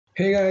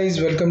Hey guys,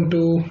 welcome to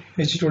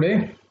H today.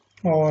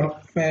 और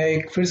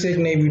मैं फिर से एक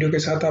नई वीडियो के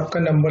साथ आपका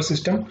नंबर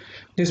सिस्टम,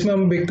 जिसमें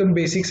हम एकदम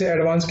बेसिक से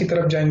एडवांस की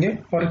तरफ जाएंगे।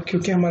 और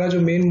क्योंकि हमारा जो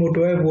मेन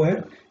मोटो है वो है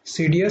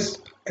सीडीएस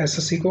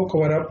एसएससी को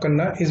कवर अप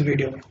करना इस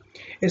वीडियो में।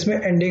 इसमें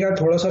एनडी का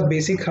थोड़ा सा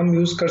बेसिक हम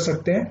यूज़ कर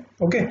सकते हैं,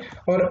 ओके।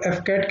 और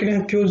एफकैट के लिए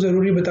क्यों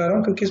ज़रूरी बता रहा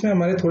हूँ, क्योंकि इसमें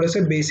हमारे थोड़े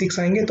से बेसिक्स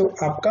आएंगे तो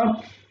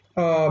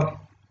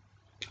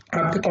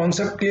आपके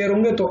कॉन्सेप्ट क्लियर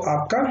होंगे, तो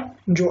आपका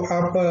जो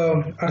आप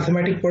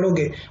अर्थमेटिक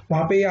पढ़ोगे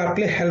वहाँ पे ये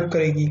आपके लिए हेल्प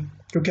करेगी,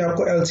 क्योंकि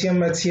आपको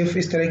एलसीएम एचसीएफ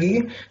इस तरह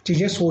की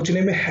चीज़ें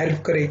सोचने में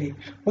हेल्प करेगी,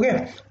 ओके।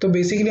 तो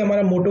बेसिकली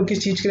हमारा मोटो किस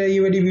चीज़ के लिए ये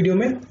वाली वीडियो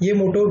में, ये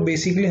मोटो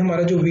बेसिकली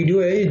हमारा जो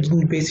वीडियो है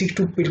ये बेसिक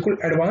टू बिल्कुल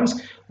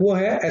एडवांस वो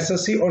है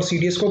एसएससी और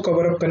सीडीएस को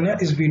कवर अप करना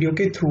इस वीडियो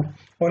के थ्रू।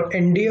 और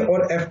एनडीए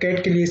और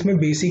एफकैट के लिए इसमें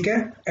बेसिक है।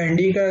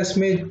 एनडीए का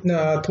इसमें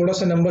थोड़ा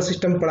सा नंबर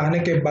सिस्टम पढ़ाने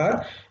के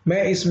बाद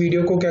मैं इस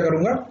वीडियो को क्या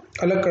करूँगा,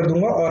 अलग कर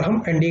दूंगा और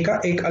हम एनडीए का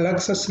एक अलग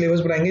सा सिलेबस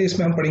बनाएंगे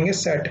जिसमें हम पढ़ेंगे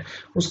सेट।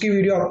 उसकी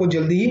वीडियो आपको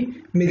जल्दी ही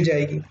मिल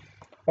जाएगी।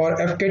 और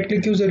एफकैट के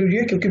लिए क्यों ज़रूरी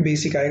है, क्योंकि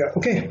बेसिक आएगा,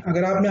 ओके।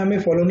 अगर आपने हमें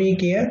फॉलो नहीं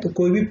किया है तो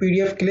कोई भी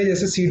पीडीएफ के लिए,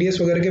 जैसे सीडीएस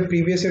वगैरह के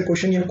प्रीवियस ईयर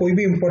क्वेश्चन या कोई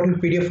भी इंपॉर्टेंट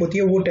पीडीएफ होती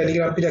है, वो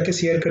टेलीग्राम पे जाके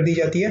शेयर कर दी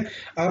जाती है।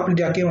 आप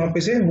जाके वहाँ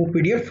पे से वो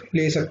पीडीएफ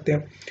ले सकते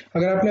हैं।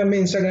 अगर आपने हमें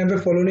इंस्टाग्राम पे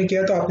फॉलो नहीं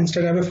किया तो आप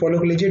इंस्टाग्राम पे फॉलो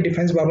कर लीजिए,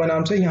 डिफेंस बाबा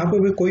नाम से। यहाँ पे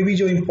भी कोई भी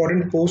जो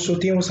इंपॉर्टेंट पोस्ट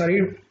होती है वो सारी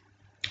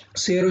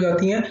शेयर हो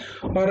जाती हैं।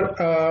 और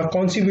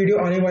कौन सी वीडियो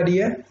आने वाली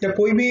है या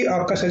कोई भी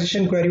आपका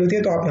सजेशन क्वेरी होती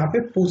है तो आप यहाँ पे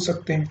पूछ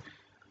सकते हैं,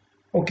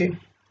 ओके।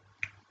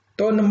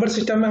 तो नंबर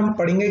सिस्टम में हम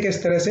पढ़ेंगे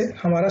किस तरह से,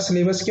 हमारा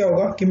सिलेबस क्या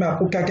होगा, कि मैं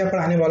आपको क्या क्या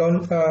पढ़ाने वाला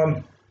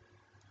हूँ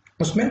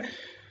उसमें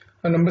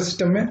नंबर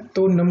सिस्टम में।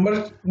 तो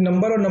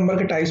नंबर और नंबर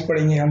के टाइप्स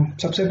पढ़ेंगे हम,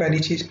 सबसे पहली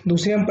चीज़।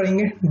 दूसरी हम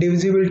पढ़ेंगे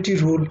डिविजिबिलिटी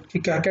रूल, कि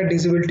क्या क्या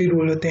डिविजिबिलिटी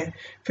रूल होते हैं।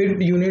 फिर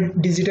यूनिट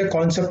डिजिट का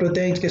कॉन्सेप्ट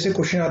होते हैं, जैसे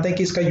क्वेश्चन आता है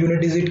कि इसका यूनिट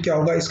डिजिट क्या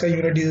होगा, इसका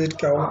यूनिट डिजिट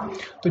क्या होगा।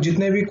 तो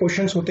जितने भी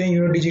क्वेश्चन होते हैं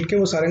यूनिट डिजिट के,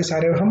 वो सारे के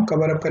सारे हम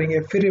कवर अप करेंगे।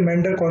 फिर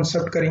रिमाइंडर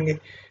कॉन्सेप्ट करेंगे।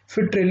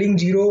 फिर ट्रेलिंग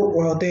जीरो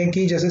होते हैं,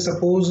 कि जैसे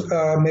सपोज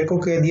मेरे को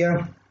कह दिया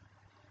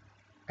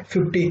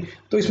 50,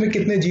 तो इसमें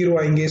कितने जीरो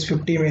आएंगे इस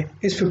 50 में,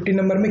 इस 50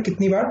 नंबर में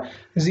कितनी बार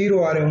जीरो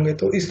आ रहे होंगे।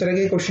 तो इस तरह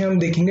के क्वेश्चन हम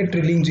देखेंगे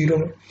ट्रिलिंग जीरो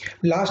में।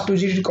 लास्ट टू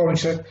डिजिट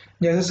कॉन्सेप्ट,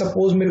 जैसे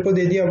सपोज मेरे को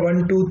दे दिया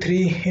 1 2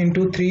 3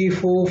 इंटू 3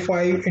 4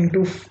 5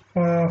 इंटू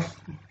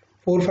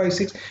 4 5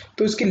 6,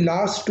 तो इसकी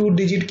लास्ट टू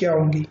डिजिट क्या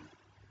होंगी,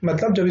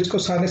 मतलब जब इसको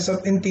सारे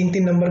सब इन तीन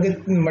तीन नंबर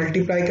के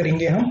मल्टीप्लाई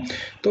करेंगे हम,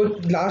 तो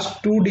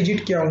लास्ट टू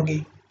डिजिट क्या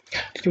होंगी।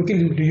 क्योंकि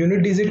यूनिट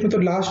डिजिट में तो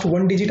लास्ट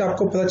वन डिजिट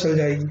आपको पता चल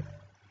जाएगी,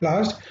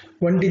 लास्ट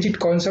वन डिजिट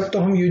कॉन्सेप्ट तो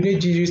हम यूनिट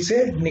डिजिट से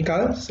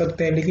निकाल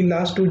सकते हैं, लेकिन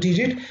लास्ट टू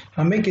डिजिट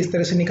हमें किस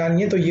तरह से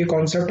निकालनी है, तो ये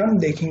कॉन्सेप्ट हम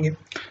देखेंगे।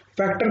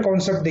 फैक्टर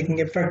कॉन्सेप्ट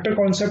देखेंगे। फैक्टर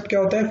कॉन्सेप्ट क्या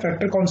होता है,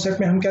 फैक्टर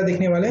कॉन्सेप्ट में हम क्या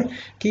देखने वाले हैं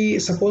कि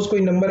सपोज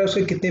कोई नंबर है,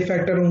 उसके कितने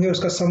फैक्टर होंगे,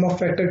 उसका सम ऑफ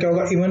फैक्टर क्या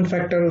होगा, इवन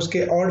फैक्टर,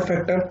 उसके ऑड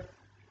फैक्टर,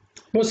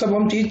 वो सब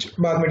हम चीज़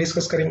बाद में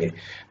डिस्कस करेंगे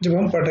जब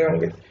हम पढ़ रहे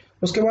होंगे।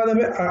 उसके बाद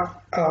हमें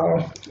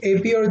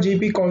एपी और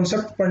जीपी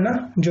कॉन्सेप्ट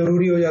पढ़ना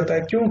जरूरी हो जाता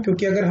है। क्यों,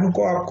 क्योंकि अगर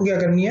हमको आपको क्या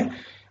करनी है,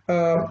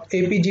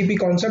 एपी जीपी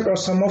कॉन्सेप्ट और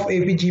सम ऑफ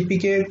एपी जीपी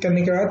के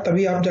करने के बाद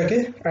तभी आप जाके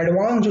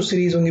एडवांस जो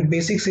सीरीज होंगी,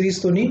 बेसिक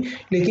सीरीज तो नहीं,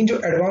 लेकिन जो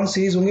एडवांस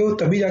सीरीज होंगे वो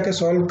तभी जाके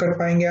सॉल्व कर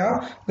पाएंगे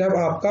आप, जब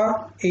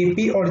आपका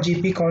एपी और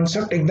जीपी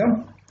कॉन्सेप्ट एकदम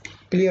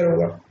क्लियर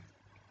होगा।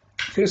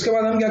 फिर उसके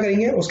बाद हम क्या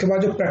करेंगे, उसके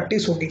बाद जो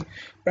प्रैक्टिस होगी,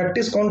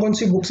 प्रैक्टिस कौन कौन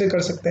सी बुक से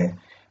कर सकते हैं।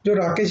 जो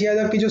राकेश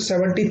यादव की जो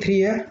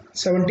 73 है,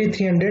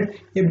 7300,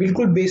 ये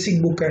बिल्कुल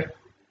बेसिक बुक है,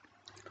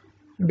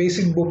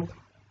 बेसिक बुक।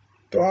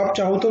 तो आप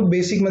चाहो तो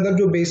बेसिक, मतलब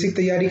जो बेसिक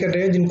तैयारी कर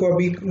रहे हैं, जिनको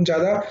अभी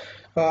ज़्यादा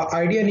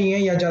आइडिया नहीं है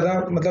या ज़्यादा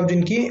मतलब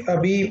जिनकी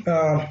अभी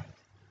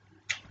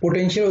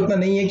पोटेंशियल उतना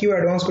नहीं है कि वो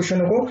एडवांस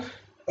क्वेश्चनों को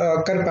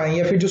कर पाएँ,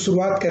 या फिर जो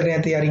शुरुआत कर रहे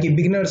हैं तैयारी की,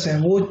 बिगिनर्स हैं,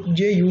 वो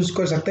ये यूज़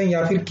कर सकते हैं,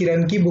 या फिर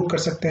किरण की बुक कर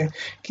सकते हैं।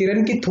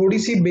 किरण की थोड़ी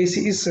सी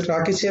बेसिक इस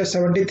राकेश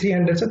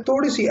 7300 से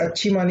थोड़ी सी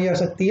अच्छी मानी जा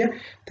सकती है,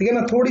 ठीक है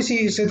ना, थोड़ी सी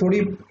इससे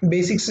थोड़ी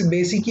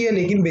बेसिक ही है,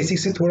 लेकिन बेसिक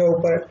से थोड़ा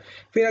ऊपर है।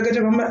 फिर अगर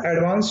जब हमें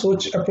एडवांस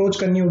सोच अप्रोच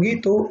करनी होगी,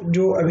 तो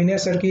जो अभिनय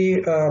सर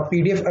की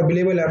पीडीएफ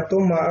अवेलेबल है अब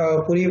तो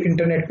पूरी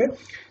इंटरनेट पे,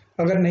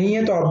 अगर नहीं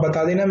है तो आप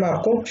बता देना, मैं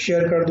आपको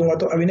शेयर कर दूंगा।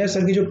 तो अविनाश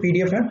सर की जो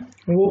पीडीएफ है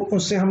वो,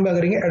 उससे हम क्या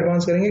करेंगे,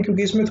 एडवांस करेंगे,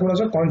 क्योंकि इसमें थोड़ा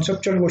सा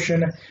कॉन्सेप्चुअल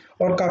क्वेश्चन है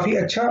और काफ़ी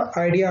अच्छा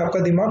आइडिया आपका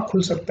दिमाग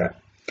खुल सकता है।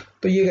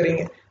 तो ये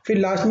करेंगे। फिर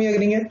लास्ट में क्या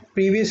करेंगे,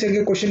 प्रीवियस ईयर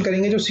के क्वेश्चन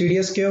करेंगे जो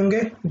सीडीएस के होंगे।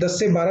 10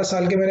 से 12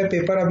 साल के मैंने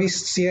पेपर अभी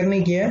शेयर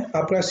नहीं किए हैं,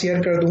 आपका शेयर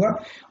कर दूंगा।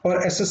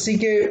 और एसएससी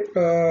के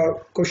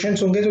क्वेश्चन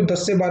होंगे जो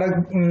 10 से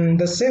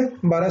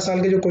 12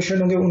 साल के जो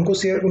क्वेश्चन होंगे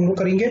उनको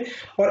करेंगे।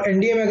 और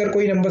एनडीए में अगर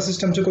कोई नंबर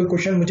सिस्टम से कोई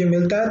क्वेश्चन मुझे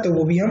मिलता है तो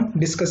वो भी हम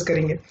डिस्कस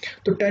करेंगे।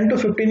 तो 10 to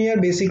 15 ईयर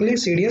बेसिकली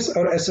सीडीएस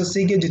और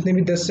एसएससी के जितने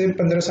भी 10 से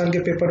 15 साल के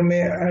पेपर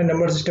में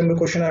नंबर सिस्टम में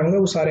क्वेश्चन आए होंगे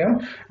वो सारे हम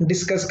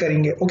डिस्कस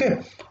करेंगे, ओके।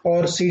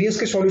 और सीडीएस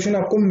के सॉल्यूशन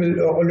आपको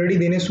ऑलरेडी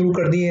देने शुरू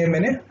कर दिए हैं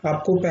मैंने,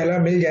 आपको पहला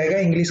मिल जाएगा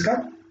इंग्लिश का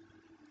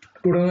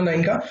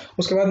 2009 का,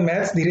 उसके बाद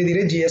मैथ्स धीरे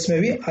धीरे जीएस में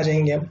भी आ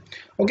जाएंगे हम,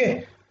 ओके।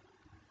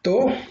 तो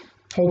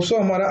होप सो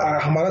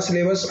हमारा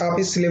सिलेबस, आप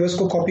इस सिलेबस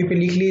को कॉपी पे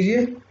लिख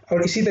लीजिए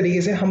और इसी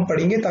तरीके से हम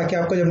पढ़ेंगे, ताकि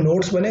आपका जब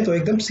नोट्स बने तो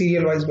एकदम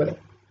सीरियल वाइज बने,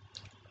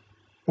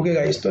 ओके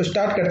गाइस। तो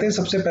स्टार्ट करते हैं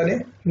सबसे पहले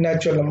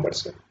नेचुरल नंबर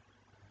से।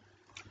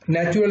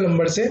 नेचुरल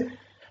नंबर से।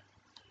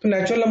 तो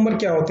नेचुरल नंबर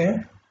क्या होते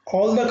हैं?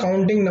 All the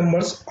counting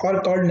numbers are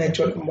called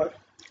natural number.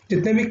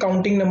 जितने भी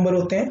काउंटिंग नंबर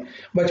होते हैं,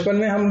 बचपन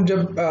में हम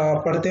जब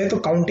पढ़ते हैं तो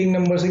काउंटिंग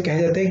नंबर से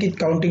कह जाते हैं कि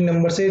काउंटिंग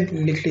नंबर से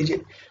लिख लीजिए।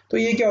 तो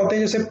ये क्या होते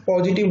हैं? जैसे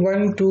positive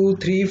 1 2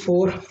 3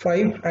 4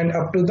 5 and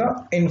up to the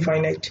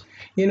infinite,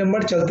 ये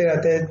नंबर चलते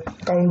रहते हैं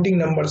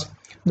काउंटिंग नंबर्स।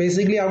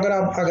 बेसिकली अगर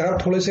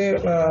आप थोड़े से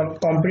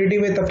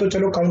कॉम्पिटिटिव है तब तो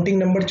चलो काउंटिंग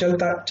नंबर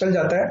चल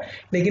जाता है,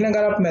 लेकिन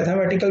अगर आप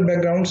मैथमेटिकल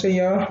बैकग्राउंड से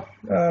या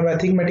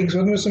मैथमेटिक्स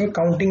में, उसमें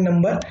काउंटिंग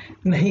नंबर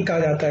नहीं कहा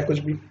जाता है कुछ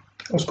भी।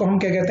 उसको हम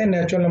क्या कहते हैं?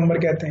 नेचुरल नंबर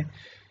कहते हैं।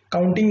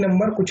 काउंटिंग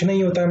नंबर कुछ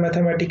नहीं होता है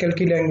मैथमेटिकल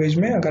की लैंग्वेज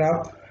में। अगर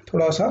आप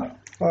थोड़ा सा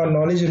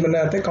नॉलेज बन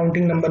जाते हैं,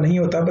 काउंटिंग नंबर नहीं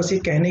होता, बस ये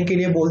कहने के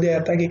लिए बोल दिया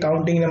जाता है कि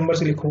काउंटिंग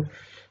नंबर्स लिखो,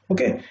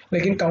 ओके।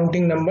 लेकिन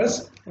काउंटिंग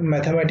नंबर्स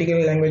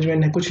मैथमेटिकल लैंग्वेज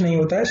में कुछ नहीं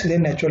होता है, सीधे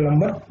नेचुरल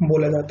नंबर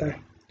बोला जाता है।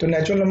 तो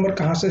नेचुरल नंबर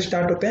कहाँ से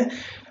स्टार्ट होते हैं?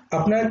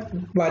 अपना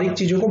बारीक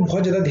चीज़ों को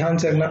बहुत ज़्यादा ध्यान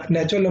से रखना।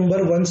 नेचुरल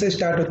नंबर 1 से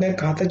स्टार्ट होते हैं,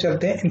 कहाँ तक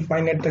चलते हैं?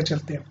 इनफाइनाइट तक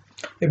चलते हैं।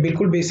 ये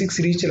बिल्कुल बेसिक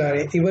सीरीज चला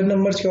रहे हैं। इवन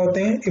नंबर्स क्या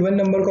होते हैं? इवन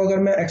नंबर को अगर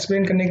मैं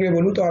एक्सप्लेन करने के लिए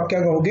बोलूँ तो आप क्या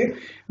कहोगे?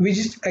 Which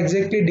is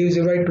exactly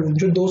divisible by 2,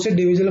 जो 2 से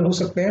डिविजिबल हो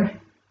सकते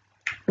हैं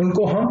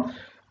उनको हम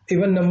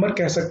इवन नंबर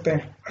कह सकते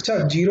हैं। अच्छा,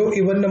 0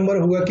 इवन नंबर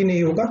होगा कि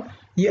नहीं होगा,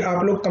 ये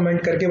आप लोग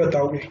कमेंट करके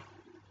बताओगे,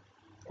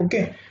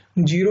 ओके।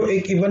 0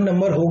 एक इवन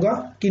नंबर होगा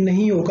कि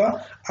नहीं होगा,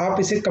 आप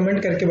इसे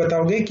कमेंट करके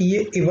बताओगे कि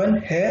ये इवन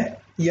है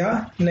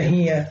या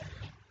नहीं है,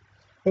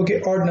 ओके।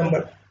 ऑड नंबर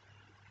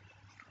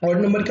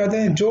क्या होते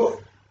हैं?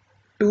 जो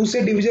 2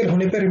 से डिविजन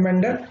होने पर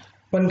रिमाइंडर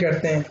 1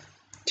 करते हैं,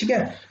 ठीक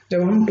है।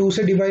 जब हम 2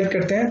 से डिवाइड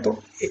करते हैं तो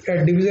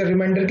डिविजन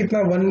रिमाइंडर कितना?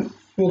 1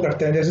 वो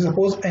करते हैं। जैसे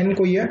सपोज n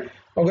कोई है,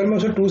 अगर मैं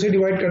उसे 2 से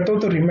डिवाइड करता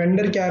हूँ तो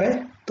रिमाइंडर क्या रहे?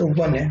 तो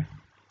 1 है,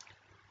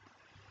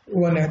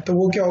 तो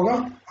वो क्या होगा?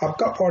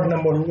 आपका ऑड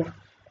नंबर होगा।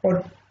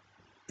 और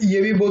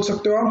ये भी बोल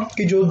सकते हो आप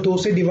कि जो 2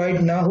 से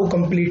डिवाइड ना हो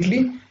कंप्लीटली,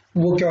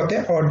 वो क्या होता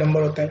है? ऑड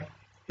नंबर होता है।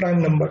 प्राइम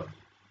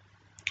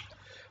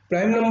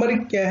नंबर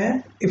क्या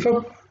है? If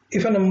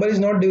a number is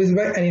not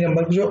divisible by any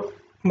number, जो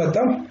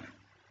मतलब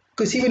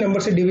किसी भी नंबर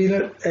से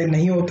डिविजन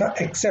नहीं होता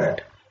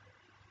एक्सेप्ट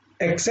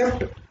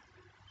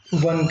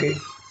 1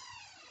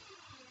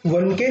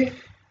 के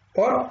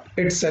और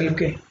इटसेल्फ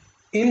के।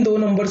 इन 2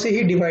 नंबर से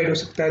ही डिवाइड हो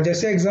सकता है।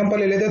 जैसे एग्जांपल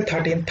ले लेते हैं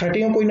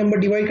 13 को कोई नंबर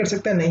डिवाइड कर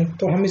सकता है? नहीं।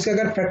 तो हम इसका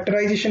अगर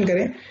फैक्टराइजेशन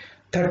करें,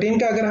 13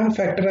 का अगर हम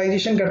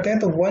फैक्टराइजेशन करते हैं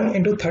तो 1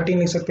 इंटू 13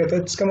 लिख सकते हैं। तो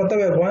इसका मतलब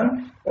है 1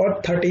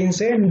 और 13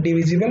 से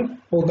डिविजिबल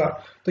होगा।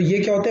 तो ये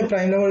क्या होते हैं?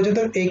 Prime number. जो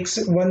तो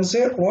 1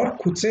 से और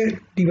खुद से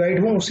डिवाइड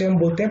हो उसे हम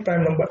बोलते हैं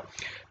प्राइम नंबर।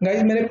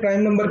 गाइज, मैंने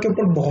प्राइम नंबर के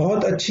ऊपर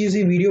बहुत अच्छी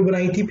सी वीडियो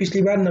बनाई थी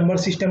पिछली बार, नंबर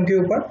सिस्टम के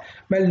ऊपर।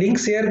 मैं लिंक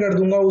शेयर कर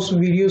दूंगा उस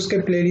वीडियोस के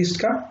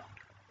प्लेलिस्ट का,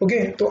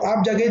 ओके। तो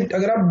आप जाके,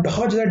 अगर आप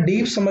बहुत ज़्यादा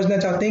डीप समझना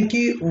चाहते हैं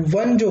कि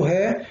 1 जो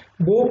है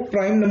वो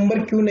प्राइम नंबर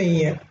क्यों नहीं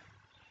है,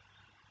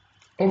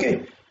 ओके,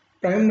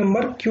 प्राइम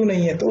नंबर क्यों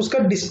नहीं है, तो उसका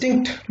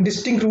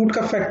डिस्टिंक्ट रूट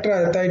का फैक्टर आ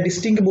जाता है।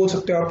 डिस्टिंक्ट बोल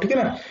सकते हो आप, ठीक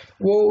है ना।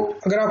 वो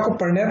अगर आपको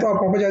पढ़ना है तो आप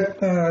वहाँ पर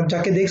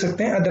जाके देख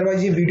सकते हैं।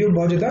 अदरवाइज ये वीडियो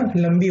बहुत ज़्यादा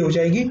लंबी हो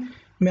जाएगी,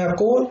 मैं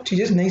आपको वो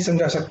चीज़ें नहीं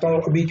समझा सकता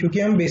हूँ अभी, क्योंकि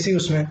हम बेसिक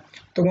उसमें।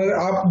 तो अगर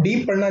आप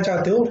डीप पढ़ना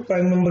चाहते हो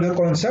प्राइम नंबर का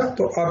कॉन्सेप्ट,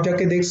 तो आप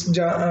जाके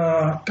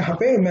कहाँ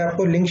पे, मैं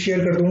आपको लिंक शेयर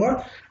कर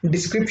दूंगा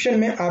डिस्क्रिप्शन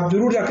में, आप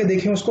जरूर जाके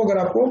देखें उसको, अगर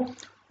आपको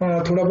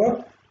थोड़ा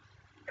बहुत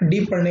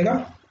डीप पढ़ने का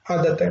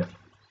आदत है।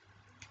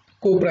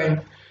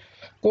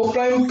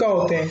 कोप्राइम क्या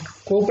होते हैं?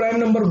 कोप्राइम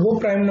नंबर वो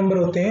प्राइम नंबर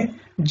होते हैं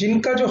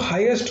जिनका जो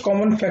हाईएस्ट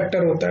कॉमन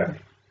फैक्टर होता है,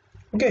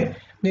 ओके,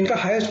 जिनका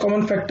हाईएस्ट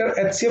कॉमन फैक्टर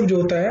HCF जो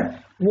होता है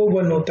वो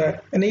 1 होता है।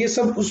 यानी ये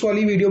सब उस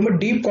वाली वीडियो में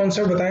डीप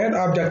कॉन्सेप्ट बताए हैं,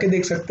 आप जाके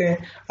देख सकते हैं।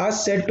 आज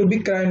said to be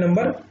prime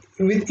number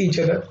with each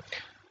other.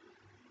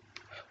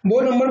 वो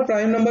नंबर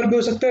प्राइम नंबर भी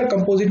हो सकते हैं और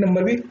कंपोजिट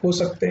नंबर भी हो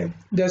सकते हैं।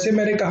 जैसे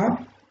मैंने कहा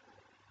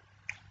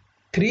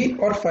 3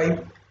 और 5,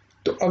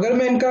 तो अगर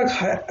मैं इनका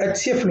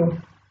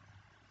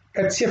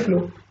HCF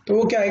लूँ तो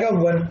वो क्या आएगा?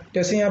 1।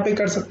 जैसे यहाँ पे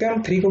कर सकते हैं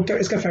हम 3 को, क्या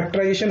इसका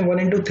फैक्टराइजेशन 1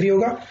 इंटू 3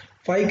 होगा,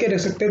 5 के रह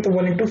सकते हैं तो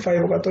 1 इंटू 5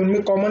 होगा। तो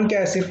इनमें कॉमन क्या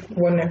है? सिर्फ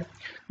 1 है।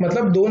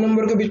 मतलब 2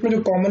 नंबर के बीच में जो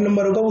कॉमन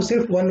नंबर होगा वो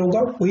सिर्फ 1 होगा,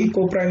 वही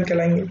कोप्राइम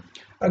कहलाएंगे।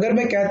 अगर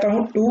मैं कहता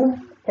हूँ 2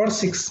 और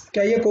 6,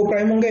 क्या ये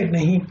कोप्राइम होंगे?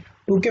 नहीं।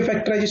 2 के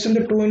फैक्टराइजेशन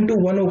तो 2 इंटू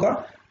 1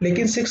 होगा,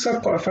 लेकिन 6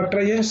 का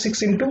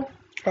फैक्टराइजेशन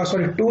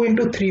 2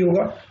 इंटू 3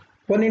 होगा।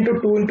 1 इंटू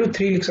 2 इंटू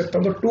 3 लिख सकता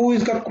हूँ। तो 2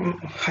 इसका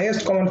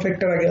हाईएस्ट कॉमन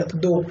फैक्टर आ गया, तो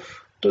 2।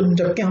 तो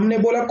जबकि हमने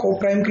बोला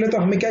कोप्राइम के लिए तो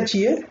हमें क्या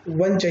चाहिए?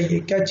 1 चाहिए।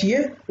 क्या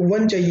चाहिए?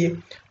 1 चाहिए।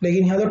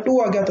 लेकिन यहाँ तो 2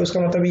 आ गया, तो इसका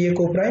मतलब ये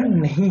कोप्राइम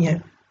नहीं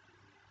है,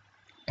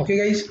 ओके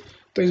गाइस।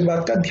 तो इस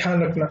बात का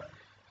ध्यान रखना।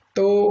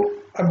 तो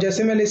अब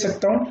जैसे मैं ले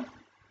सकता हूँ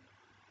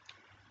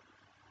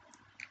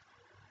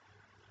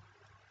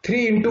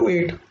 3 इंटू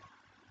 8,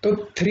 तो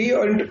 3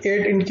 और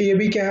 8 इनके, ये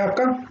भी क्या है?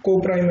 आपका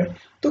कोप्राइम है।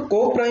 तो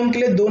कोप्राइम के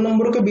लिए 2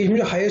 नंबरों के बीच में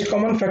जो हाईएस्ट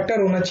कॉमन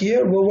फैक्टर होना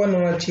चाहिए वो 1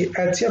 होना चाहिए,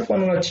 HCF 1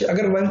 होना चाहिए।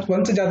 अगर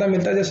 1 से ज़्यादा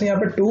मिलता है, जैसे यहाँ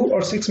पे 2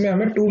 और 6 में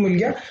हमें 2 मिल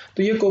गया,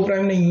 तो ये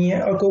कोप्राइम नहीं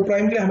है। और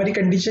कोप्राइम के लिए हमारी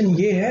कंडीशन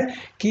ये है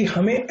कि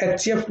हमें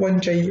HCF 1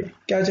 चाहिए।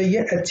 क्या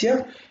चाहिए?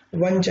 HCF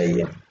 1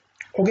 चाहिए,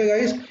 ओके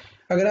गाइज।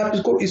 अगर आप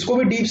इसको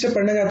भी डीप से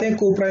पढ़ना चाहते हैं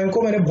कोप्राइम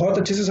को, मैंने बहुत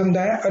अच्छे से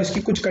समझाया और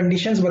इसकी कुछ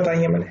कंडीशंस बताई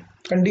हैं मैंने,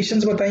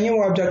 कंडीशंस बताई हैं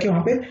वो आप जाके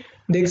वहाँ पे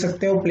देख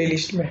सकते हो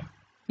प्लेलिस्ट में,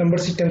 नंबर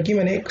सिस्टम की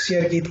मैंने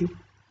शेयर की थी।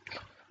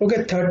 ओके,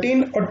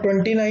 13 और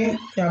 29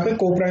 यहाँ पे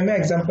कोप्राइम में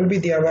एग्जाम्पल भी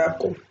दिया हुआ है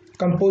आपको।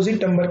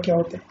 कंपोजिट नंबर क्या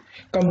होते हैं?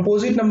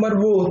 कंपोजिट नंबर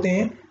वो होते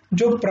हैं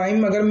जो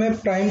प्राइम, अगर मैं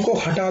प्राइम को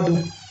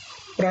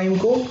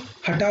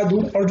हटा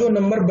दूं और जो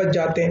नंबर बच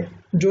जाते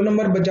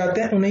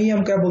हैं उन्हें ही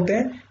हम क्या बोलते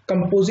हैं?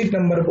 कंपोजिट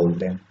नंबर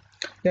बोलते हैं।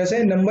 जैसे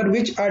number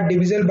which are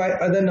divisible by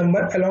other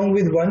number along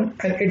with one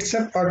and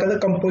itself are the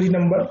composite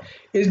number.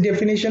 इस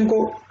डेफिनेशन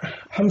को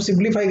हम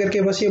सिंप्लीफाई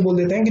करके बस ये बोल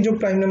देते हैं कि जो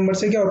प्राइम नंबर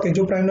से क्या होते हैं,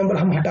 जो प्राइम नंबर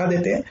हम हटा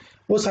देते हैं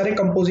वो सारे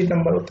कंपोजिट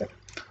नंबर होते हैं।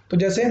 तो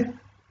जैसे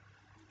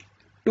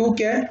 2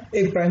 क्या है?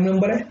 एक प्राइम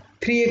नंबर है,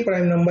 3 एक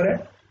प्राइम नंबर है,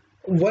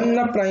 1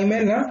 ना प्राइम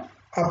है ना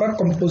आपका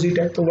कंपोजिट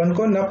है, तो 1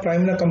 को ना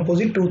प्राइम ना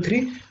कंपोजिट, 2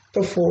 3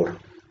 तो 4,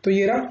 तो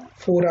ये रहा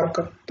 4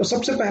 आपका। तो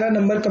सबसे पहला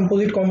नंबर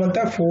कंपोजिट कौन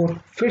बनता है? 4,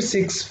 फिर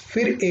 6,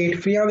 फिर 8,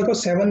 फिर यहाँ देखो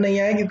 7 नहीं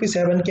आया क्योंकि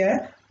 7 क्या है?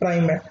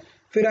 प्राइम है।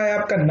 फिर आया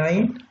आपका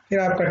 9, फिर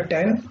आपका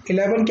 10,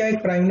 11 क्या है?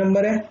 एक प्राइम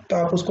नंबर है तो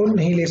आप उसको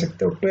नहीं ले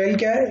सकते हो। 12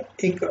 क्या है?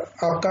 एक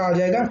आपका आ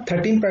जाएगा,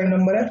 13 प्राइम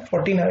नंबर है,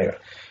 14 आएगा।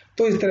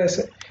 तो इस तरह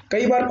से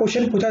कई बार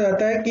क्वेश्चन पूछा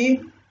जाता है कि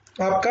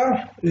आपका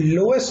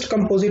लोएस्ट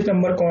कंपोजिट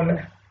नंबर कौन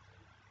है,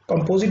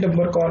 कंपोजिट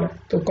नंबर कौन है,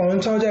 तो कौन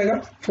सा हो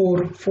जाएगा?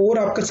 4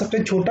 आपका सबसे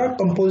छोटा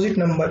कंपोजिट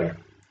नंबर है।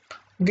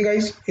 ओके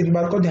गाइस, इस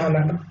बात को ध्यान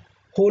रखना।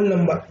 होल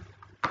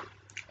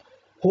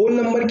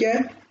नंबर क्या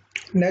है?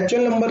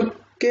 नेचुरल नंबर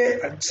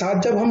के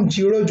साथ जब हम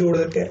जीरो जोड़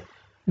देते हैं,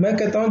 मैं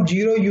कहता हूँ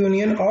zero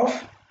union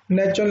of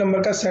natural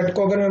number का सेट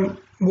को अगर मैं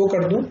वो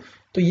कर दूं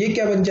तो ये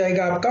क्या बन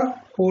जाएगा? आपका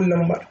होल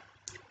नंबर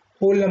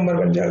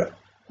बन जाएगा।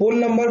 होल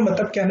नंबर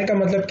मतलब कहने का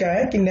मतलब क्या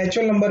है कि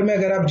नेचुरल नंबर में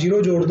अगर आप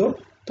जीरो जोड़ दो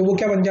तो वो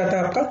क्या बन जाता है?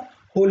 आपका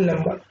होल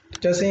नंबर।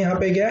 जैसे यहाँ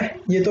पे गया है,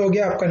 ये तो हो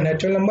गया आपका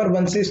नेचुरल नंबर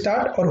 1 से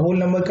स्टार्ट, और होल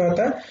नंबर क्या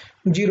होता है?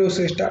 0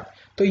 से स्टार्ट।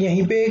 तो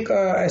यहीं पे एक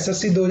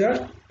एसएससी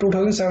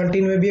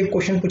 2017 में भी एक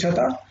क्वेश्चन पूछा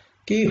था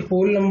कि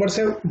होल नंबर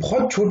से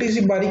बहुत छोटी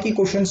सी बारीकी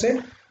क्वेश्चन से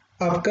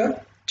आपका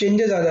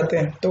चेंजेस आ जाते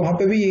हैं, तो वहाँ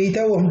पे भी यही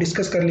था, वो हम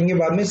डिस्कस कर लेंगे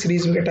बाद में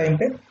सीरीज के टाइम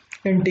पे।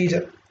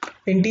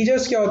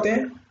 इंटीजर्स क्या होते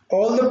हैं?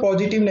 All the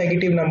positive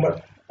negative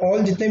number,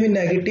 all जितने भी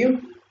नेगेटिव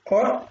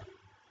और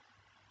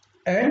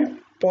एंड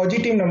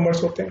पॉजिटिव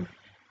नंबर्स होते हैं।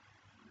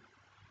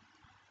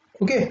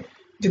 ओके,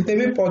 जितने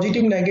भी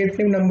पॉजिटिव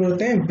नेगेटिव नंबर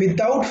होते हैं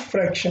विदाउट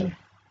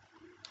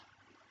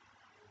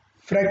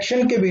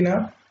फ्रैक्शन के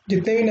बिना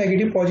जितने भी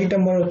नेगेटिव पॉजिटिव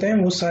नंबर होते हैं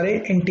वो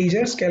सारे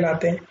इंटीजर्स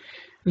कहलाते हैं।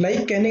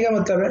 लाइक कहने का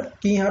मतलब है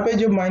कि यहाँ पे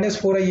जो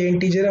 -4 है ये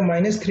इंटीजर है,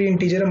 -3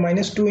 इंटीजर है,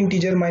 -2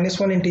 इंटीजर,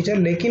 -1 इंटीजर,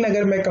 लेकिन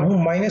अगर मैं कहूँ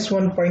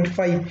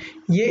 -1.5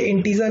 ये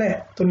इंटीजर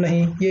है तो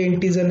नहीं, ये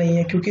इंटीजर नहीं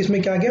है, क्योंकि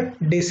इसमें क्या आ गया?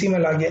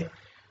 डेसिमल आ गया।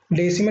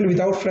 डेसिमल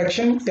विदाउट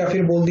फ्रैक्शन, या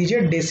फिर बोल दीजिए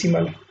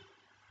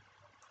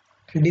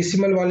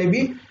डेसिमल वाले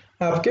भी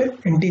आपके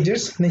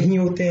इंटीजर्स नहीं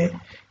होते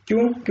हैं।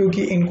 क्यों?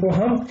 क्योंकि इनको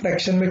हम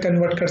फ्रैक्शन में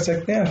कन्वर्ट कर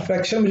सकते हैं, और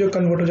फ्रैक्शन में जो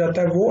कन्वर्ट हो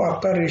जाता है वो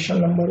आपका रेशनल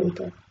नंबर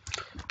होता है।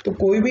 तो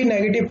कोई भी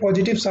नेगेटिव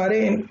पॉजिटिव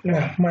सारे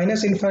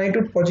minus infinite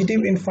to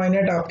positive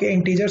infinite आपके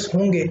इंटीजर्स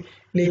होंगे,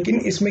 लेकिन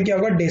इसमें क्या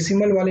होगा?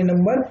 डेसिमल वाले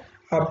नंबर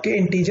आपके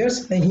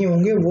इंटीजर्स नहीं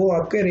होंगे, वो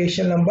आपके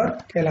रेशनल नंबर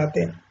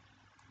कहलाते हैं।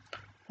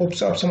 होप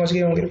सो आप समझ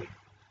गए होंगे।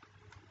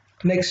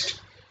 Next,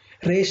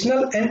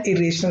 rational and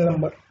irrational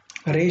number.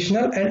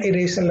 Rational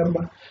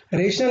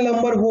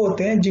number वो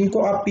होते हैं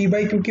जिनको आप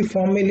p/q की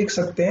फॉर्म में लिख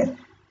सकते हैं,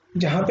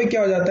 जहां पे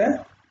क्या हो जाता है?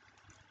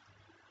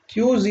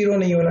 q 0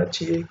 नहीं होना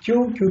चाहिए।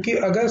 क्यों? क्योंकि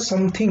अगर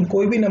समथिंग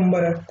कोई भी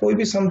नंबर है, कोई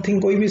भी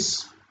समथिंग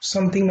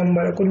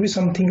नंबर है, कुछ भी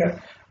समथिंग है,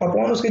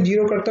 अपॉन उसके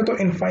 0 करते तो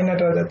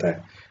इनफाइनाइट आ जाता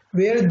है।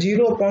 Where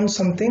 0 upon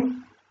something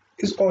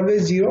is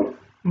always 0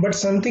 but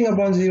something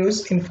upon 0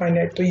 is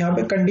infinite. तो यहाँ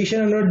पे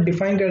कंडीशन उन्होंने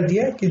डिफाइन कर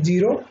दिया है कि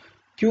 0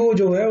 q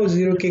जो है वो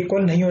 0 के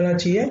इक्वल नहीं होना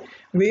चाहिए।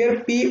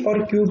 वेयर p और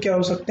q क्या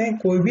हो सकते हैं?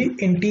 कोई भी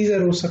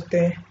इंटीजर हो सकते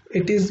हैं।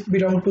 It is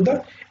belong to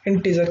the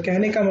integer.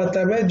 कहने का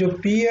मतलब है जो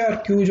p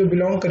और q जो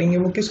बिलोंग करेंगे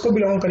वो किसको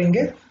बिलोंग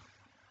करेंगे?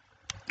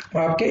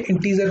 आपके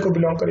इंटीजर को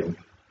बिलोंग करेंगे।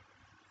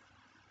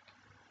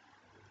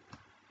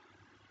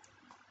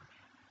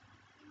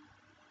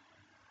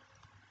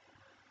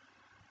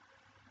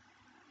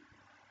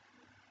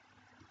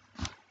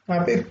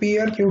 यहाँ पे p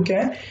और q क्या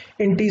है?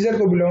 इंटीजर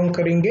को बिलोंग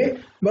करेंगे।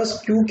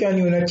 बस q क्या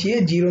नहीं होना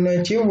चाहिए? 0 नहीं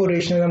चाहिए, वो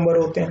रेशनल नंबर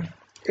होते हैं।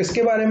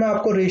 इसके बारे में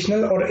आपको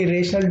रेशनल और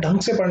इरेशनल ढंग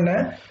से पढ़ना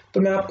है,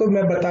 तो मैं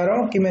बता रहा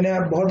हूँ कि मैंने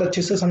आप बहुत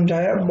अच्छे से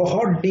समझाया,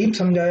 बहुत डीप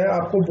समझाया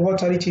आपको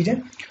बहुत सारी चीज़ें।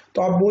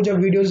 तो आप वो जब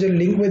वीडियो जो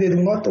लिंक में दे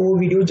दूंगा तो वो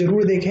वीडियो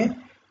जरूर देखें।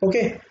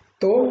 ओके,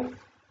 तो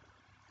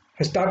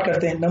स्टार्ट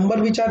करते हैं। नंबर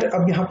विचार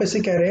अब यहाँ पे से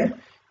कह रहे हैं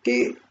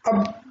कि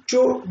अब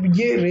जो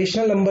ये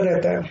रेशनल नंबर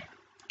रहता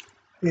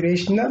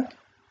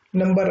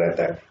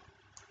है,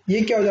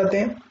 ये क्या हो जाते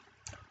हैं?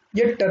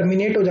 ये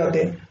टर्मिनेट हो जाते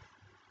हैं।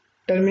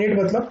 टर्मिनेट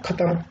मतलब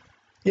खत्म।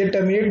 ये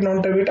टर्मिनेट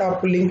नॉन टर्मिनेट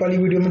आप लिंक वाली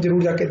वीडियो में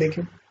जरूर जाके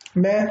देखें।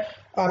 मैं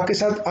आपके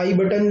साथ आई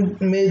बटन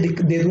में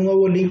दे दूंगा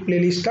वो लिंक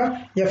प्लेलिस्ट का,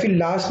 या फिर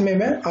लास्ट में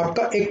मैं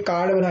आपका एक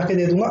कार्ड बना के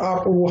दे दूंगा,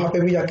 आप वहाँ पे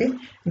भी जाके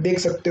देख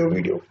सकते हो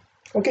वीडियो।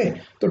 ओके,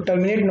 तो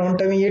टर्मिनेट नॉन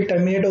टर्मिनेट, ये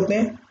टर्मिनेट होते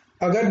हैं।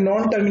 अगर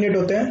नॉन टर्मिनेट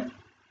होते हैं,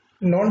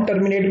 नॉन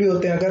टर्मिनेट भी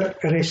होते हैं अगर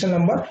रेशनल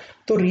नंबर,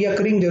 तो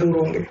रिअकरिंग जरूर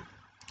होंगे।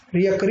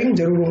 रिकरिंग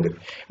जरूर होंगे।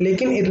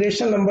 लेकिन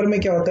इरेशनल नंबर में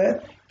क्या होता है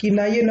कि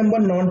ना ये नंबर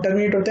नॉन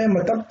टर्मिनेट होते हैं,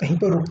 मतलब कहीं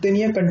पर रुकते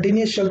नहीं है,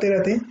 कंटिन्यूस चलते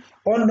रहते हैं,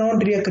 और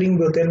नॉन रिकरिंग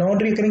भी होते हैं। नॉन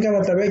रिकरिंग का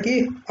मतलब है कि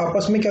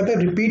आपस में क्या होता है,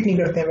 रिपीट नहीं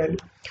करते हैं वैल्यू।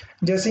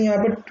 जैसे यहाँ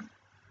पर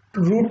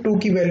 √2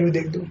 की वैल्यू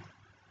देख दो,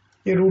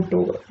 ये √2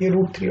 होगा, ये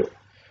 √3 होगा।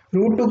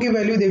 √2 की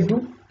वैल्यू देख दूँ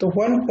तो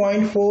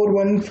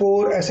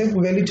 1.414 ऐसे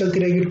वैल्यू चलती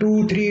रहेगी,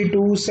 2 3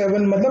 2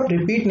 7, मतलब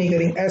रिपीट नहीं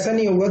करेंगे। ऐसा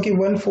नहीं होगा कि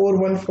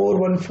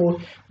 141414,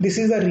 दिस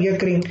इज द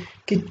रिकरिंग,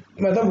 कि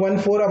मतलब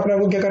 14 अपने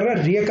को क्या कर रहा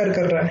है, रिकर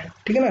कर रहा है,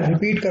 ठीक है ना,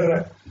 रिपीट कर रहा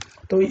है।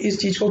 तो इस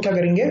चीज को क्या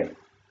करेंगे,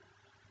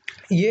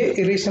 ये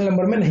इरेशनल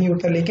नंबर में नहीं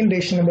होता, लेकिन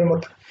रेशनल नंबर में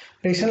होता है।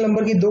 रेशनल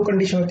नंबर की दो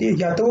कंडीशन होती है,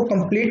 या तो वो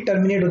कंप्लीट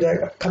टर्मिनेट हो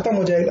जाएगा, खत्म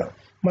हो जाएगा,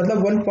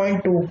 मतलब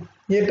 1.2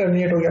 ये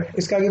टर्मिनेट हो गया,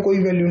 इसका आगे कोई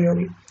वैल्यू नहीं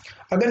होगी।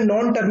 अगर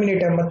नॉन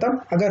टर्मिनेट है,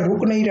 मतलब अगर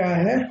रुक नहीं रहा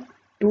है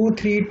 2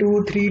 3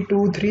 2 3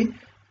 2 3,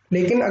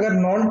 लेकिन अगर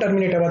नॉन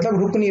टर्मिनेट है मतलब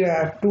रुक नहीं रहा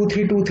है, 2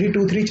 3 2 3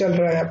 2 3 चल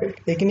रहा है यहाँ पे,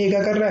 लेकिन ये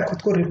क्या कर रहा है,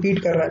 खुद को रिपीट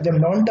कर रहा है। जब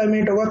नॉन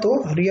टर्मिनेट होगा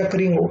तो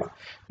रिकरिंग होगा।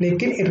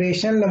 लेकिन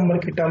इरेशनल नंबर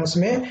के टर्म्स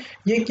में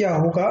ये क्या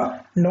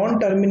होगा, नॉन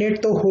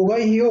टर्मिनेट तो होगा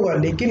ही होगा,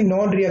 लेकिन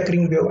नॉन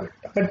रिकरिंग भी होगा।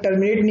 अगर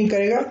टर्मिनेट नहीं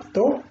करेगा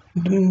तो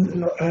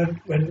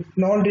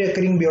नॉन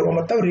रिकरिंग भी होगा,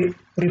 मतलब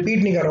रिपीट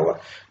नहीं कर होगा।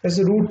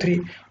 जैसे √3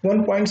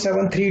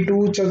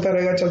 1.732 चलता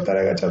रहेगा चलता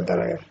रहेगा चलता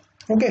रहेगा।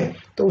 ओके,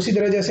 तो उसी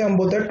तरह जैसे हम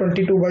बोलते हैं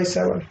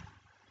 22/7,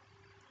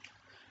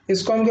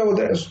 इसको हम क्या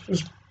बोलते हैं,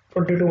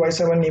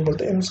 22/7 नहीं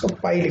बोलते हैं, उसको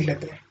पाई लिख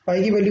लेते हैं।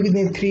 पाई की वैल्यू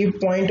कितनी,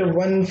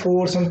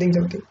 3.14 समथिंग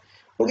समथिंग।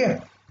 ओके,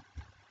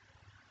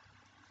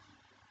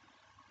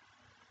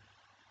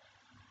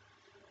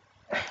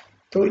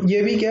 तो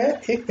ये भी क्या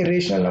है, एक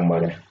रेशनल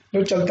नंबर है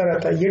जो चलता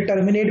रहता है। ये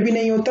टर्मिनेट भी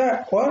नहीं होता है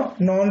और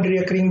नॉन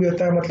रिकरिंग भी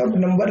होता है, मतलब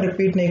नंबर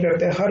रिपीट नहीं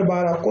करते, हर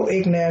बार आपको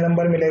एक नया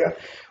नंबर मिलेगा।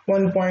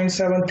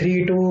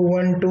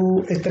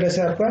 1.73212 इस तरह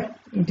से आपका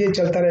ये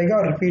चलता रहेगा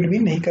और रिपीट भी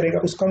नहीं करेगा।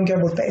 उसको हम क्या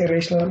बोलते हैं,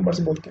 इरेशनल नंबर्स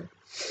बोलते हैं।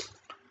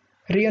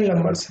 रियल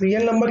नंबर्स,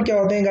 रियल नंबर क्या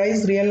होते हैं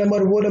गाइस, रियल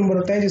नंबर वो नंबर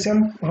होते हैं जिसे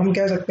हम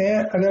कह सकते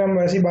हैं, अगर हम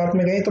वैसी बात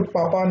में गए तो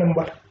पापा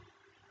नंबर।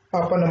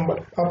 पापा नंबर,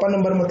 पापा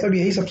नंबर मतलब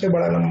यही सबसे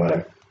बड़ा नंबर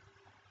है।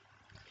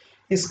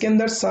 इसके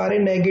अंदर सारे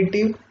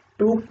negative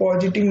to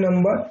positive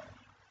number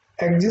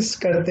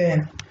exist करते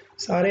हैं,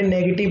 सारे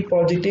नेगेटिव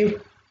पॉजिटिव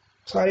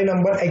सारे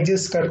नंबर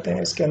एग्जिस्ट करते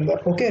हैं इसके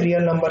अंदर। ओके,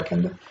 रियल नंबर के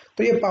अंदर,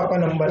 तो ये पापा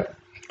नंबर है।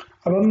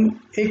 अब हम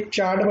एक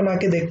चार्ट बना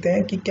के देखते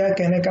हैं कि क्या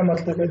कहने का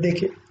मतलब है।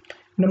 देखिए,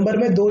 नंबर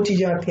में दो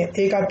चीज़ें आती हैं,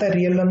 एक आता है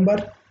रियल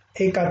नंबर,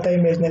 एक आता है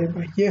इमेजिनरी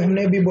नंबर। ये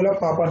हमने भी बोला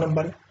पापा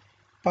नंबर है।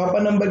 पापा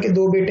नंबर के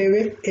दो बेटे हुए,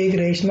 एक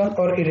रेशनल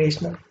और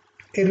इरेशनल।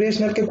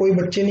 इरेशनल के कोई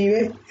बच्चे नहीं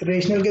हुए,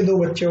 रेशनल के दो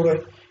बच्चे हो गए,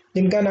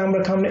 जिनका नाम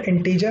रखा हमने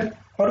इंटीजर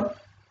और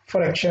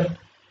फ्रैक्शन।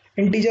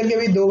 इंटीजर के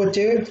भी दो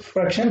बच्चे हुए,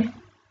 फ्रैक्शन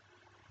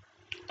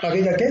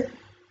आगे जाके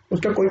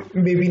उसका कोई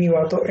बेबी नहीं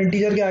हुआ। तो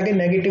इंटीजर के आगे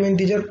negative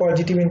integer,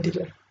 positive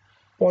integer.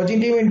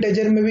 Positive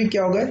integer में भी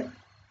क्या हो गए,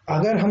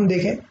 अगर हम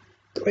देखें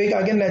तो एक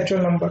आगे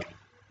नेचुरल नंबर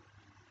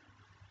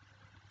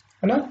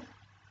है ना,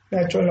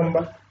 नेचुरल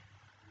नंबर।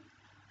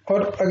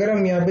 और अगर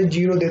हम यहाँ पे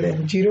 0 दे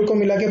दें, 0 को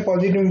मिला के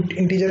पॉजिटिव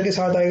इंटीजर के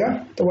साथ आएगा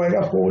तो वो आएगा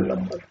होल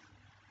नंबर,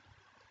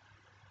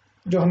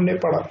 जो हमने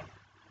पढ़ा।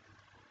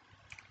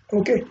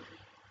 ओके,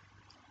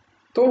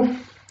 तो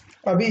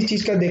अभी इस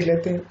चीज का देख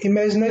लेते हैं,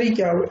 इमेजिनरी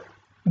क्या हुआ।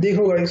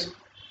 देखो गाइस,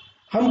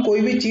 हम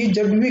कोई भी चीज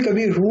जब भी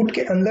कभी रूट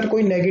के अंदर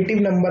कोई नेगेटिव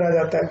नंबर आ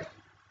जाता है,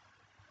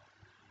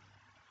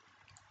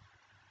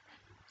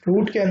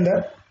 रूट के अंदर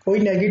कोई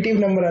नेगेटिव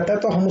नंबर आता है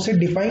तो हम उसे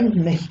डिफाइन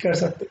नहीं कर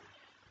सकते,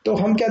 तो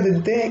हम क्या दे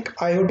देते हैं, एक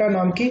आयोटा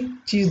नाम की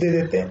चीज दे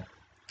देते हैं।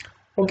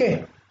 ओके,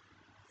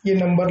 ये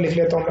नंबर लिख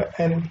लेता हूं मैं,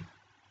 n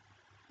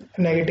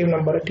नेगेटिव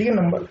नंबर है, ठीक है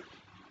नंबर।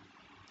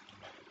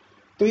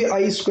 तो ये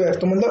i²,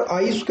 तो मतलब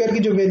i² की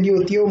जो वैल्यू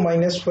होती है वो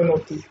 -1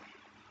 होती है।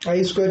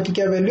 i² की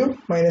क्या वैल्यू,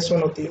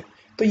 -1 होती है।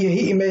 तो यही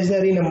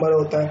इमेजिनरी नंबर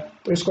होता है।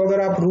 तो इसको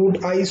अगर आप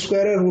 √i²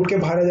 है, रूट के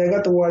बाहर आ जाएगा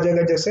तो वो आ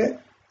जाएगा जैसे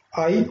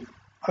i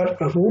और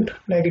रूट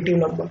नेगेटिव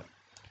नंबर,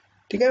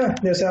 ठीक है ना।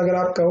 जैसे अगर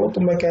आप कहो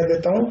तो मैं कह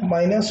देता हूँ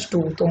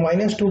 -2, तो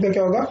 -2 का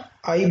क्या होगा,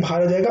 i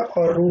बाहर आ जाएगा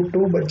और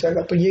 √2 बच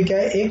जाएगा। तो ये क्या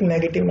है, एक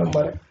नेगेटिव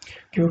नंबर है,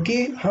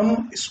 क्योंकि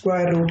हम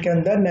स्क्वायर रूट के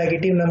अंदर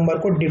नेगेटिव नंबर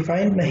को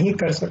डिफाइन नहीं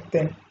कर सकते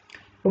हैं।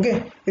 ओके,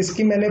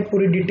 इसकी मैंने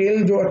पूरी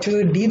डिटेल जो अच्छे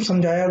से डीप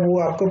समझाया वो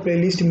आपको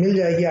प्लेलिस्ट मिल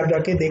जाएगी, आप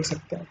जाके देख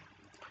सकते हैं।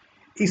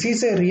 इसी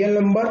से रियल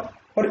नंबर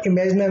और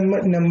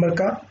इमेजिनरी नंबर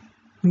का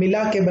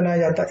मिला के बनाया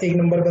जाता है, एक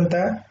नंबर बनता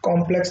है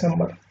complex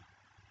number.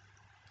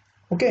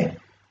 Okay,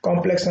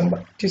 complex number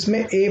जिसमें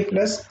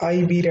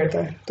a+ib रहता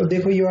है। तो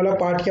देखो ये वाला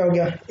पार्ट क्या हो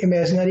गया,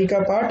 इमेजिनरी का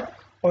पार्ट,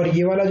 और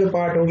ये वाला जो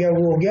पार्ट हो गया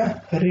वो हो गया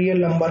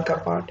रियल नंबर का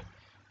पार्ट।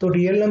 तो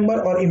रियल नंबर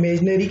और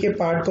इमेजिनरी के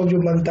पार्ट का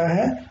जो बनता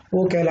है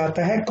वो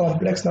कहलाता है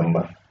कॉम्प्लेक्स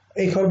नंबर।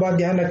 एक और बात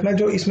ध्यान रखना,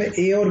 जो इसमें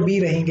a और b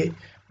रहेंगे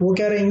वो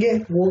क्या रहेंगे,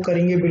 वो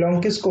करेंगे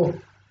बिलोंग किसको,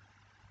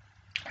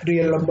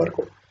 रियल नंबर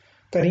को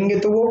करेंगे,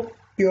 तो वो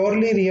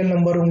प्योरली रियल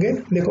नंबर होंगे।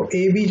 देखो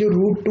a b जो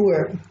 √2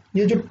 है,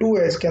 ये जो 2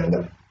 है इसके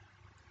अंदर,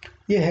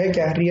 ये है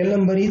क्या, रियल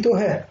नंबर ही तो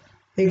है,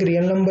 एक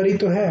रियल नंबर ही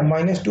तो है,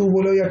 -2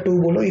 बोलो या 2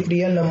 बोलो, एक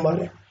रियल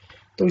नंबर है।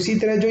 तो इसी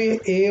तरह जो ये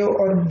a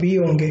और b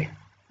होंगे,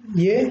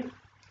 ये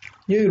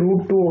ये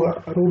 √2 होगा।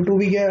 √2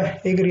 भी क्या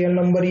है, एक रियल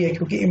नंबर ही है,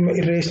 क्योंकि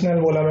इरेशनल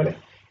बोला मैंने।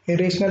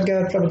 इरेशनल क्या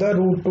मतलब होता है,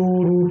 √2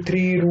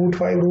 √3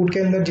 √5, रूट के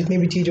अंदर जितनी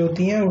भी चीज़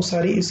होती हैं वो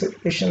सारी इस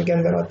इक्वेशन के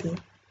अंदर आती हैं।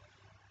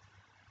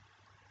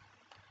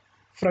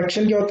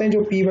 फ्रैक्शन क्या होते हैं,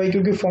 जो पी बाई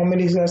क्यू के फॉर्म में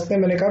लिखे जा सकते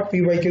हैं। मैंने कहा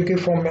पी बाई क्यू के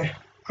फॉर्म में।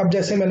 अब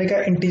जैसे मैंने कहा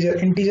इंटीजर,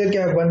 इंटीजर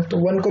क्या है 1, तो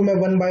 1 को मैं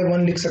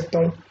 1/1 लिख सकता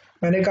हूँ।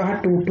 मैंने कहा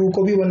 2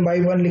 को भी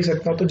 1/1 लिख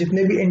सकता हूँ। तो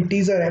जितने भी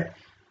इंटीजर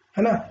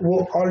है ना,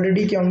 वो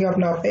ऑलरेडी क्या होंगे,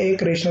 अपने आप में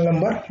एक रेशनल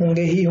नंबर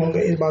होंगे ही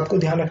होंगे। इस बात को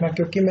ध्यान रखना,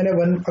 क्योंकि मैंने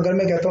 1, अगर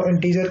मैं कहता हूँ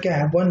इंटीजर क्या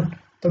है 1,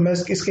 तो मैं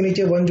इसके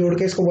नीचे 1 जोड़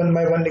के इसको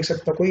 1/1 लिख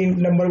सकता हूँ। कोई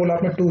नंबर बोला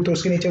आपने 2, तो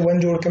उसके नीचे 1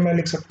 जोड़ के मैं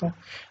लिख सकता हूँ।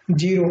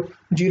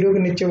 0 के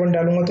नीचे 1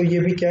 डालूंगा तो ये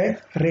भी क्या है,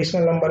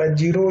 रेशनल नंबर है।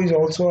 0 is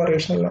also a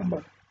rational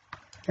number,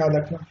 याद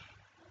रखना।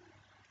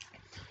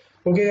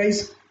 ओके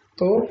गाइस,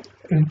 तो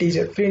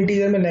इंटीजर, फिर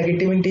इंटीजर में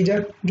नेगेटिव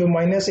इंटीजर जो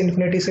 -∞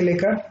 से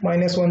लेकर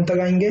 -1 तक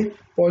आएंगे,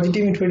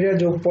 पॉजिटिव इंटीजर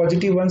जो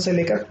 +1 से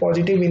लेकर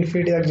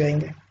 +∞ तक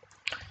जाएंगे,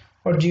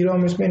 और 0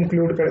 हम इसमें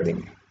इंक्लूड कर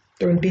देंगे।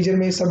 तो इंटीजर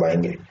में ये सब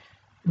आएंगे।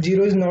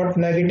 0 is not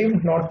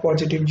negative not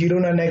positive, 0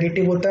 ना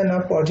नेगेटिव होता है ना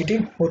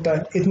पॉजिटिव होता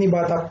है। इतनी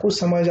बात आपको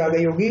समझ आ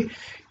गई होगी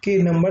कि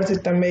नंबर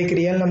सिस्टम में एक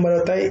रियल नंबर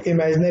होता है,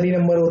 इमेजिनरी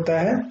नंबर होता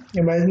है।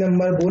 इमेजिनरी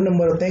नंबर वो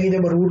नंबर होते हैं कि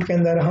जब रूट के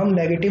अंदर हम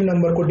नेगेटिव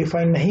नंबर को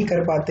डिफाइन नहीं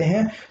कर पाते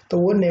हैं तो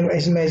वो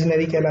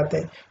इमेजिनरी कहलाते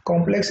हैं।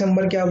 कॉम्प्लेक्स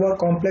नंबर क्या हुआ,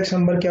 कॉम्प्लेक्स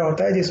नंबर क्या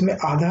होता है, जिसमें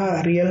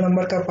आधा रियल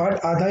नंबर का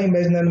पार्ट आधा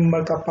इमेजिनरी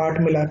नंबर का पार्ट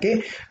मिला के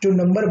जो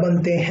नंबर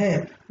बनते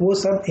हैं वो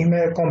सब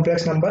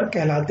कॉम्प्लेक्स नंबर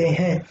कहलाते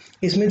हैं।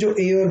 इसमें जो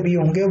ए और बी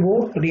होंगे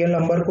वो रियल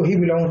नंबर को ही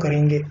बिलोंग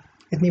करेंगे,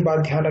 इतनी बात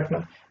ध्यान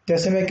रखना।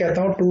 जैसे मैं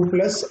कहता हूँ 2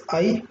 +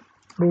 i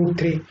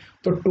 √3,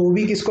 तो 2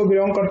 भी किसको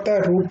बिलोंग करता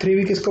है, √3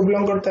 भी किसको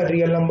बिलोंग करता है,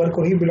 रियल नंबर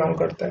को ही बिलोंग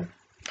करता है।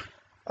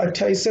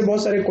 अच्छा, इससे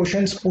बहुत सारे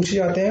क्वेश्चंस पूछे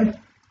जाते हैं।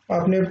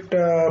 आपने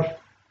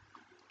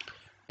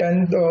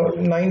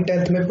 9th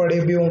 10th में पढ़े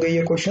भी होंगे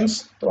ये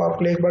क्वेश्चंस, तो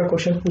आपके लिए एक बार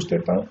क्वेश्चन पूछ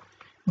देता हूँ।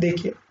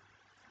 देखिए,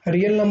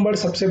 रियल नंबर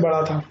सबसे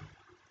बड़ा था,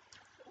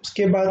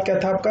 उसके बाद क्या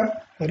था आपका,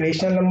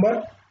 rational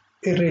number,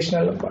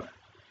 irrational number.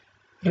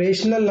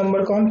 Rational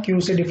number को हम क्यू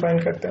से डिफाइन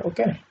करते हैं।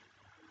 ओके,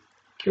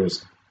 क्यू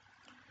से।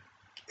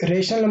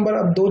 रेशनल नंबर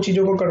अब दो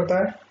चीज़ों को करता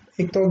है,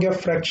 एक तो हो गया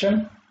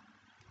फ्रैक्शन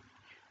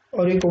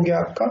और एक हो गया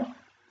आपका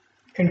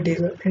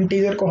इंटीजर।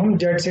 इंटीजर को हम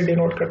जेड से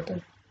डिनोट करते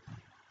हैं।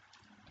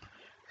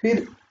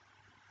 फिर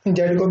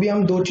जेड को भी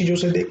हम दो चीज़ों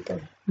से देखते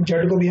हैं,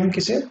 जेड को भी हम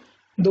किसे,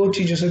 दो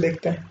चीज़ों से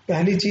देखते हैं।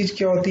 पहली चीज़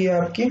क्या होती है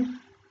आपकी,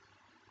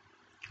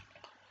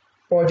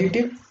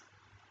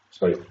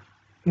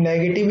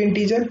 नेगेटिव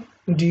इंटीजर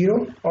 0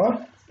 और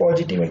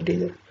पॉजिटिव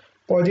इंटीजर।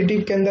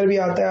 पॉजिटिव के अंदर भी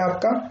आता है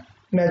आपका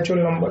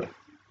natural number,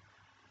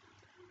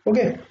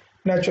 okay,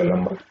 natural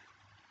number,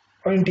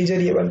 और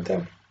इंटीजर ये बनता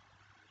है।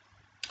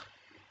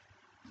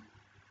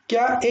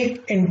 क्या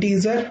एक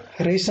इंटीजर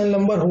रेशनल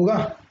नंबर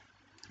होगा,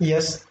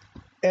 यस।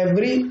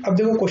 एवरी, अब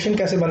देखो क्वेश्चन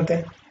कैसे बनते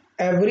हैं,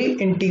 एवरी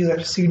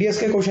इंटीजर, सीडीएस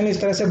के क्वेश्चन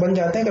इस तरह से बन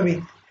जाते हैं कभी,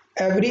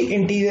 every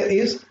integer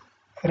is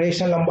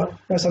rational number.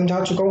 मैं समझा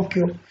चुका हूँ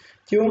क्यों,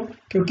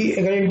 क्योंकि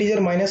अगर इंटीजर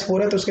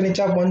 -4 है तो उसके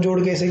नीचे आप 1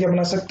 जोड़ के ऐसे क्या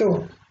बना सकते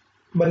हो,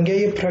 बन गया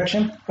ये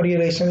फ्रैक्शन, और ये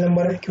रेशनल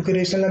नंबर है, क्योंकि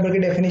रेशनल नंबर की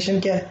डेफिनेशन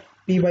क्या है,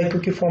 p/q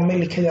की फॉर्म में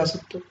लिखे जा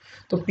सकते हो,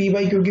 तो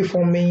p/q की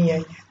फॉर्म में ही है,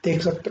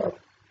 देख सकते हो आप।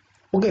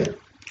 ओके,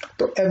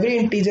 तो every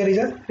integer is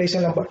a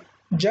rational number.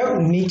 जब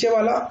नीचे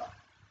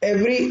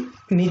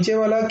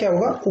वाला क्या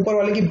होगा, ऊपर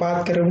वाले की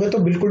बात कर रहे होंगे तो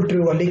बिल्कुल ट्रू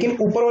होगा, लेकिन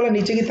ऊपर वाला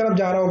नीचे की तरफ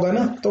जा रहा होगा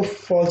ना तो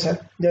फॉल्स है।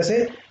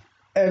 जैसे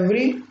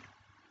every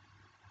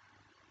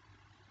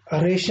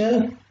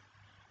rational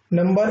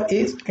number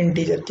is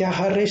integer, क्या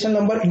हर रेशनल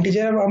नंबर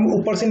इंटीजर है, हम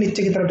ऊपर से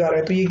नीचे की तरफ जा रहे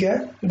हैं, तो ये क्या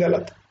है,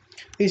 गलत।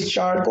 इस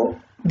चार्ट को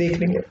देख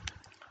लेंगे।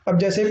 अब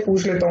जैसे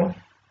पूछ लेता हूं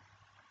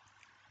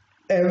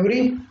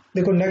एवरी,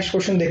 देखो नेक्स्ट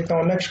क्वेश्चन देखता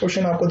हूं, नेक्स्ट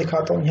क्वेश्चन आपको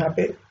दिखाता हूं यहाँ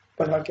पे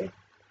बना के।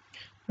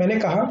 मैंने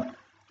कहा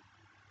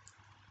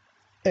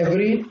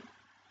every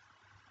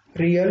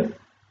real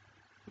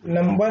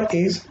number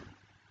is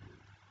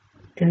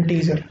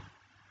integer,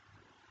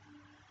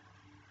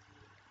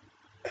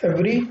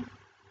 every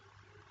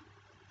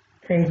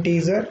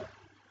integer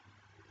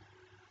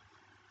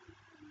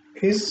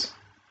is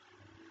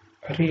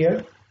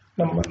real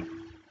number,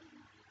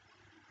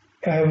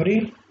 every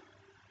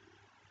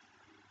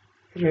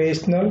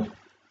rational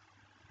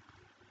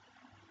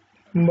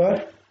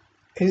number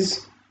is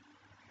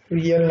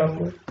real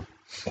number,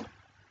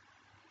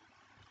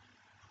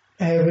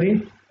 every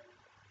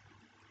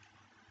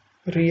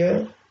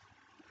real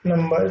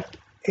number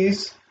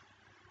is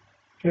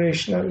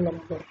rational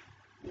number.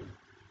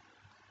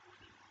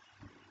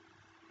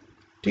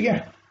 ठीक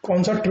है,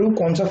 कौन सा ट्रू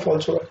कौन सा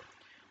फॉल्स होगा,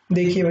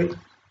 देखिए भाई,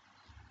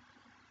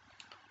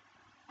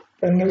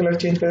 पेन का कलर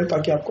चेंज करें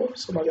ताकि आपको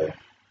समझ आए।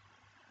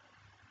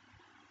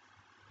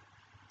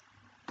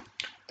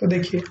 तो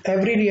देखिए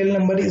every real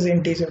number is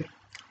integer,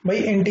 भाई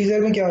इंटीजर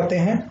में क्या होते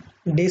हैं,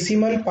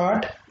 डेसिमल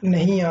पार्ट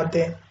नहीं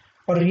आते हैं,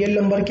 और रियल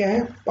नंबर क्या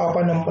है,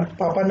 पापा नंबर,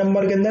 पापा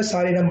नंबर के अंदर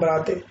सारे नंबर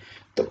आते हैं।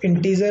 तो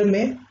इंटीजर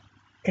में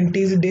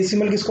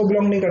डेसिमल किसको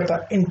बिलोंग नहीं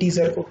करता,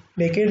 इंटीजर को,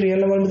 लेकिन रियल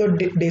नंबर में तो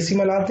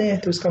डेसिमल आते हैं,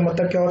 तो इसका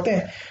मतलब क्या होता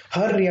है,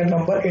 हर रियल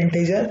नंबर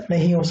इंटीजर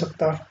नहीं हो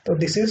सकता। तो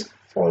दिस इज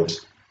फॉल्स,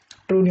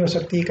 ट्रू नहीं हो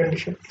सकती ये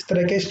कंडीशन। इस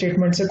तरह के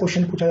स्टेटमेंट से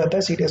क्वेश्चन पूछा जाता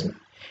है सीडीएस में।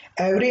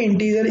 Every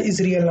integer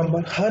is real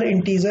number, her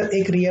integer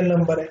एक रियल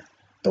नंबर है,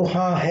 तो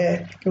हाँ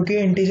है, क्योंकि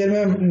इंटीजर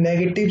में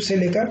नेगेटिव से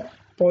लेकर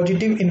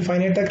पॉजिटिव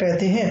इन्फाइनेट तक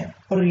रहते हैं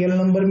और रियल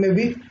नंबर में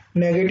भी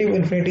नेगेटिव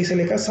इन्फिनिटी से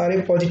लेकर सारे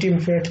पॉजिटिव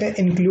इन्फिनिटी हैं,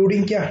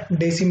 इंक्लूडिंग क्या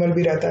डेसिमल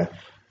भी रहता है।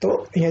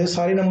 तो ये जो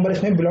सारे नंबर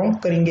इसमें बिलोंग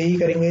करेंगे ही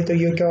करेंगे, तो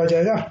ये क्या हो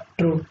जाएगा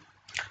ट्रू,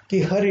 कि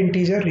हर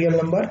इंटीजर रियल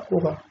नंबर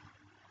होगा।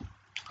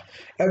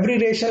 Every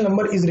rational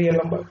number is real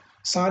number,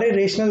 सारे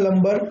रेशनल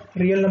नंबर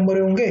रियल नंबर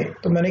होंगे।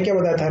 तो मैंने क्या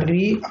बताया था,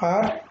 री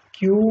आर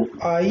क्यू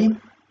आई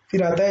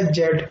फिर आता है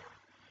जेड,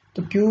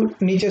 तो क्यू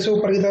नीचे से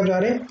ऊपर की तरफ जा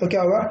रहे हैं तो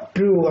क्या होगा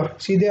ट्रू होगा।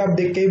 सीधे आप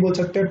देख के ही बोल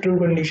सकते हो ट्रू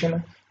कंडीशन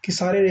है कि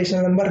सारे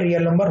रेशनल नंबर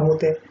रियल नंबर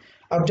होते हैं।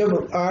 अब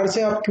जब आर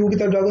से आप क्यू की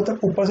तरफ जाओगे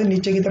तो ऊपर से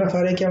नीचे की तरफ आ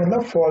रहे हैं, क्या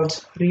मतलब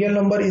false, real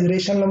number is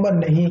rational number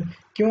नहीं।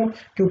 क्यों?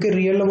 क्योंकि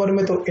रियल नंबर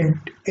में तो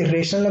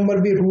इरेशनल नंबर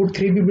भी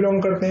 √3 भी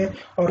बिलोंग करते हैं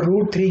और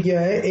 √3 क्या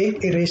है,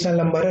 एक इरेशनल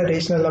नंबर है,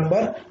 रेशनल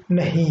नंबर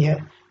नहीं है।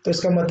 तो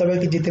इसका मतलब है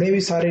कि जितने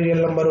भी सारे रियल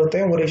नंबर होते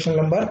हैं वो रेशनल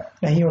नंबर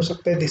नहीं हो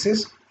सकते, दिस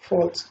इज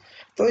फॉल्स।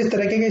 तो इस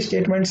तरह के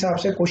स्टेटमेंट से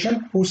आपसे क्वेश्चन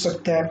पूछ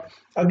सकता है।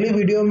 अगली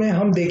वीडियो में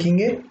हम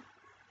देखेंगे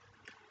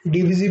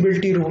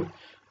डिविजिबिलिटी रूल।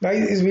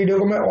 गाइस इस वीडियो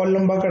को मैं और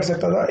लंबा कर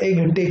सकता था, 1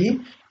 घंटे की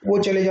वो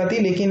चले जाती,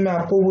 लेकिन मैं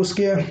आपको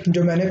उसके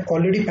जो मैंने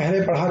ऑलरेडी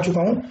पहले पढ़ा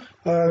चुका हूँ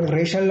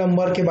रेशनल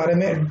नंबर के बारे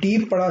में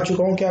डीप पढ़ा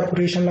चुका हूँ कि आप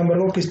रेशनल नंबर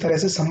को किस तरह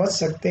से समझ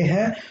सकते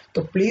हैं।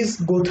 तो please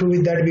go through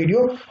with that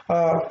video,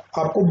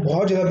 आपको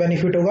बहुत ज़्यादा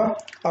बेनिफिट होगा।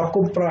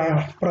 आपको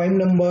प्राइम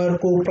नंबर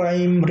को,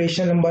 prime,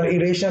 rational number,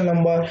 irrational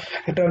number,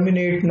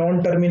 terminate,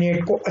 non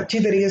terminate को अच्छी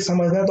तरीके से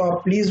समझना है, तो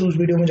आप प्लीज़ उस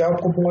वीडियो में जाओ,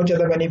 आपको बहुत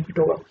ज़्यादा बेनिफिट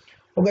होगा।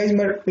 तो गाइज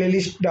मैं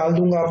प्लेलिस्ट डाल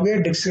दूंगा आपके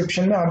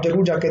डिस्क्रिप्शन में, आप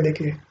जरूर जाके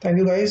देखिए। थैंक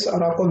यू गाइज,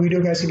 और आपको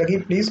वीडियो कैसी लगी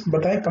प्लीज़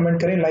बताएं, कमेंट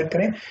करें, लाइक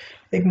करें।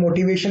 एक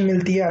मोटिवेशन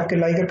मिलती है आपके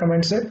लाइक और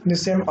कमेंट से,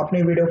 जिससे हम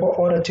अपने वीडियो को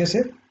और अच्छे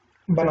से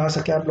बना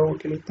सकें आप लोगों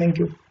के लिए। Thank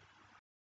you.